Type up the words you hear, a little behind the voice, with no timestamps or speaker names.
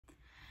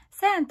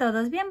Sean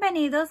todos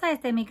bienvenidos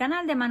a mi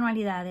canal de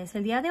manualidades.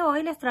 El día de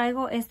hoy les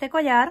traigo este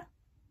collar.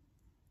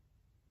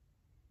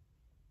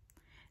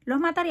 Los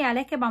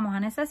materiales que vamos a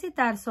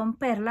necesitar son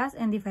perlas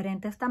en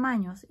diferentes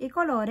tamaños y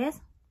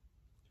colores,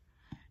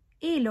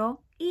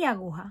 hilo y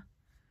aguja.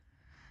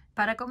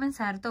 Para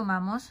comenzar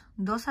tomamos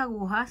 2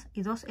 agujas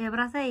y 2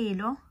 hebras de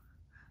hilo,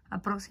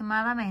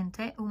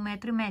 aproximadamente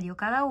 1,5 metros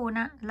cada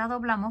una, la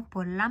doblamos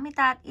por la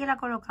mitad y la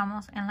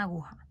colocamos en la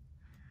aguja.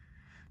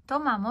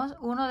 Tomamos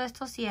uno de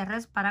estos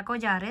cierres para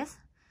collares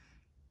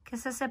que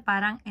se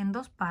separan en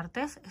 2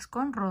 partes, es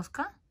con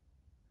rosca,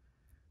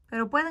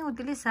 pero pueden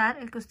utilizar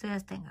el que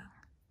ustedes tengan.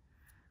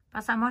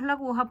 Pasamos la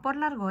aguja por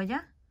la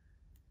argolla,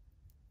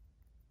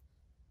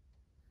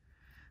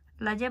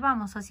 la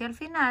llevamos hacia el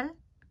final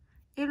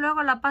y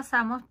luego la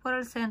pasamos por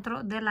el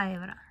centro de la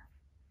hebra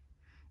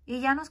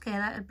y ya nos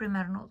queda el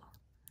primer nudo.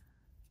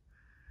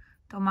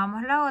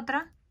 Tomamos la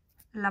otra,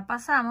 la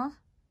pasamos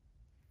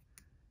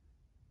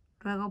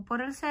luego por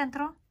el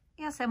centro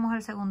y hacemos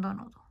el segundo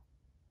nudo.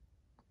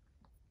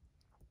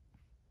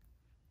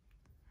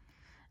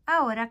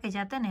 Ahora que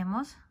ya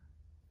tenemos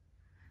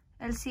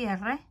el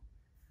cierre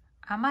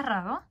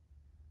amarrado,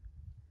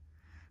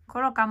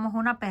 colocamos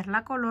una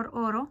perla color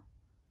oro,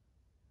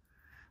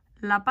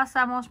 la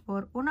pasamos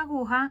por una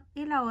aguja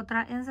y la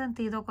otra en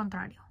sentido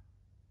contrario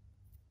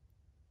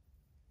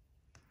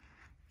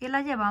y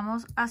la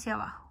llevamos hacia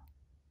abajo.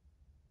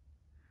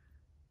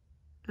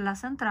 La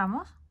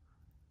centramos.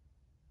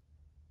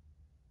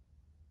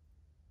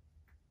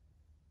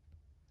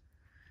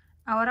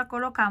 Ahora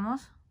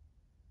colocamos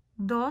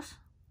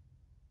 2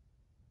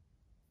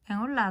 en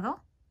un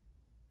lado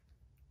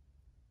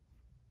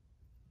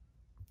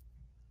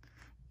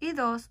y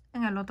 2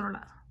 en el otro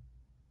lado.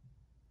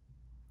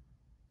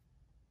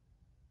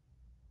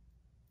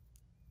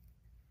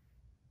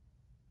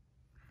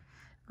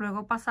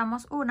 Luego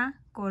pasamos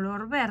una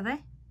color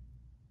verde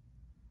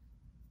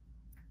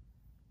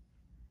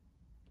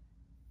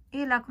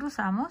y la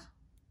cruzamos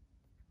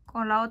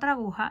con la otra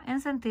aguja en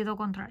sentido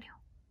contrario.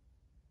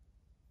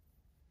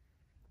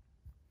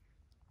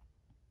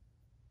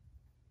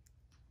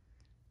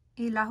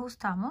 Y la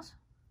ajustamos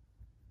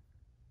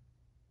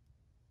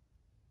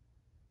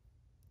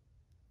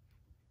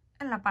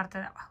en la parte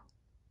de abajo.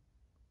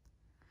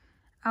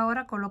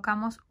 Ahora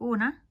colocamos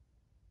una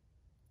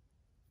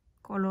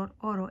color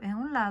oro en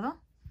un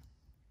lado,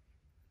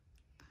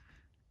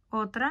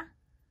 otra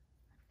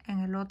en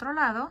el otro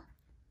lado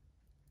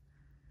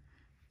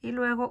y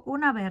luego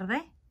una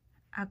verde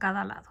a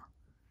cada lado.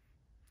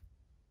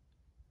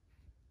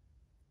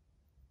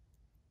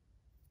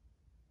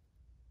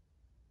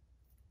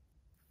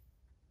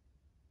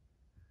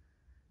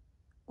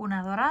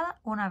 Una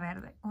dorada, una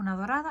verde, una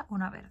dorada,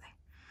 una verde.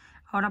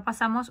 Ahora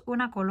pasamos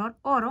una color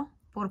oro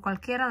por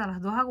cualquiera de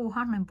las 2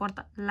 agujas, no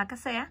importa la que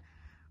sea,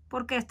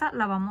 porque esta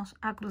la vamos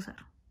a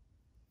cruzar.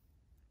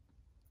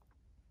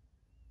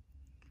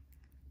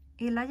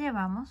 Y la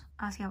llevamos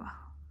hacia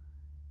abajo.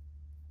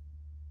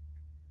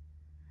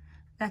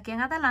 De aquí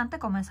en adelante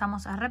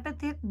comenzamos a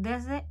repetir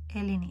desde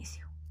el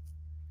inicio.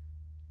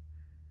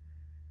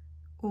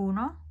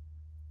 1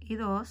 y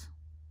 2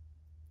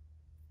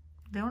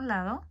 de un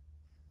lado.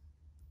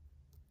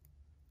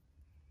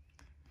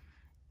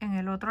 En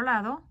el otro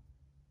lado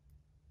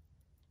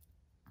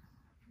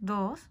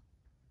 2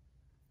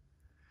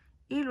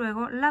 y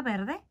luego la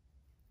verde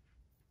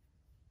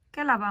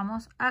que la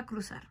vamos a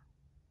cruzar.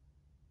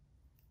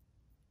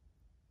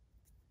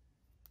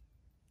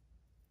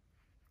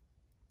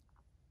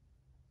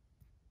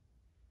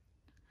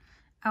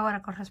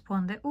 Ahora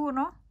corresponde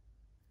 1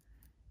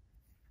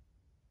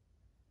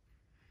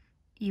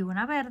 y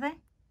una verde.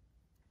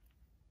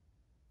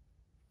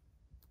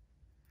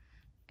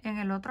 En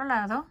el otro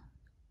lado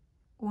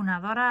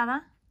una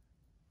dorada,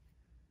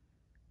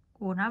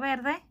 una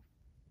verde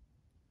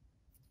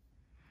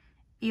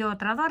y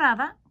otra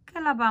dorada que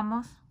la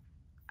vamos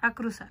a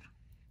cruzar.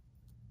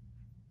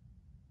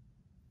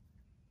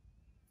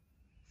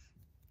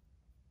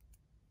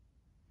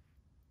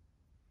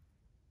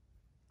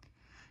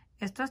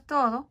 Esto es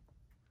todo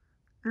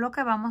lo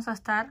que vamos a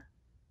estar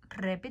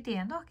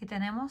repitiendo. Aquí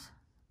tenemos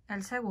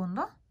el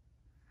segundo.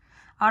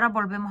 Ahora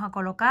volvemos a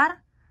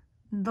colocar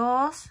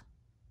 2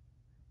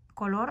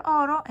 color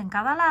oro en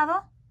cada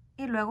lado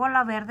y luego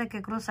la verde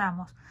que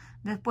cruzamos.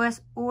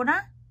 Después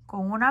una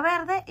con una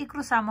verde y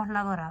cruzamos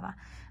la dorada.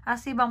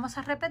 Así vamos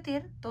a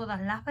repetir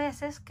todas las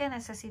veces que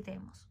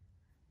necesitemos.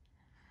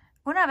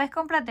 Una vez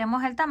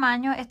completemos el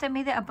tamaño, este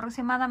mide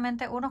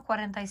aproximadamente unos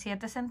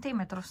 47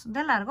 centímetros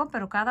de largo,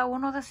 pero cada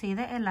uno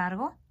decide el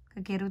largo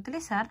que quiere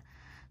utilizar.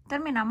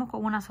 Terminamos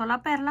con una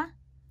sola perla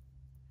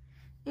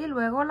y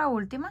luego la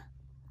última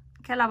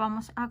que la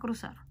vamos a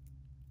cruzar.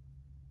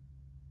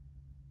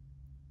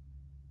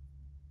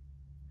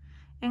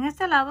 En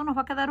este lado nos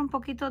va a quedar un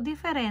poquito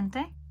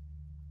diferente,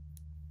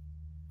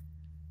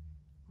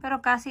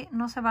 pero casi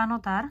no se va a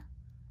notar.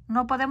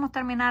 No podemos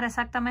terminar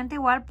exactamente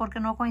igual porque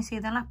no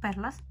coinciden las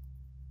perlas.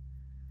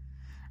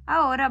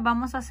 Ahora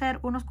vamos a hacer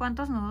unos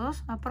cuantos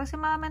nudos,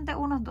 aproximadamente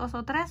unos 2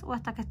 o 3 o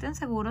hasta que estén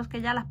seguros que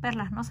ya las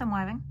perlas no se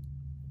mueven.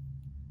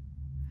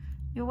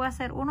 Yo voy a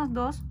hacer unos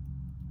 2.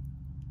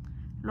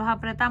 Los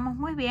apretamos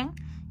muy bien.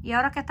 Y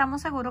ahora que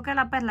estamos seguros que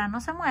la perla no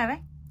se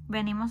mueve,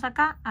 venimos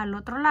acá al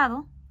otro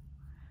lado,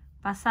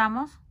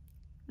 pasamos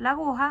la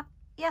aguja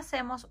y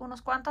hacemos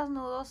unos cuantos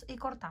nudos y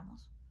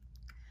cortamos.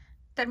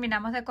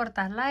 Terminamos de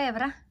cortar la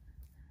hebra.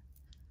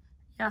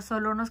 Ya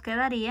solo nos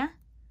quedaría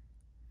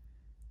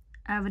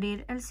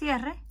abrir el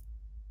cierre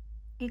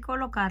y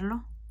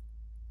colocarlo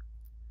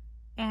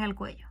en el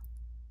cuello.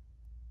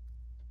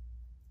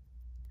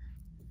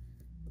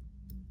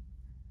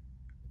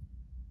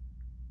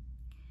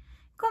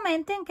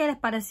 Comenten qué les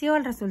pareció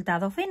el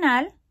resultado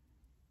final.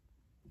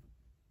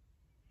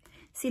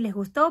 Si les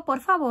gustó, por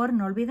favor,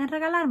 no olviden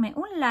regalarme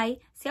un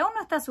like. Si aún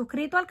no estás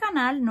suscrito al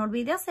canal, no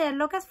olvide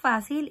hacerlo, que es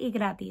fácil y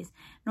gratis.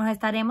 Nos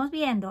estaremos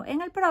viendo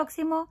en el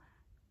próximo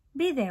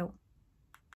video.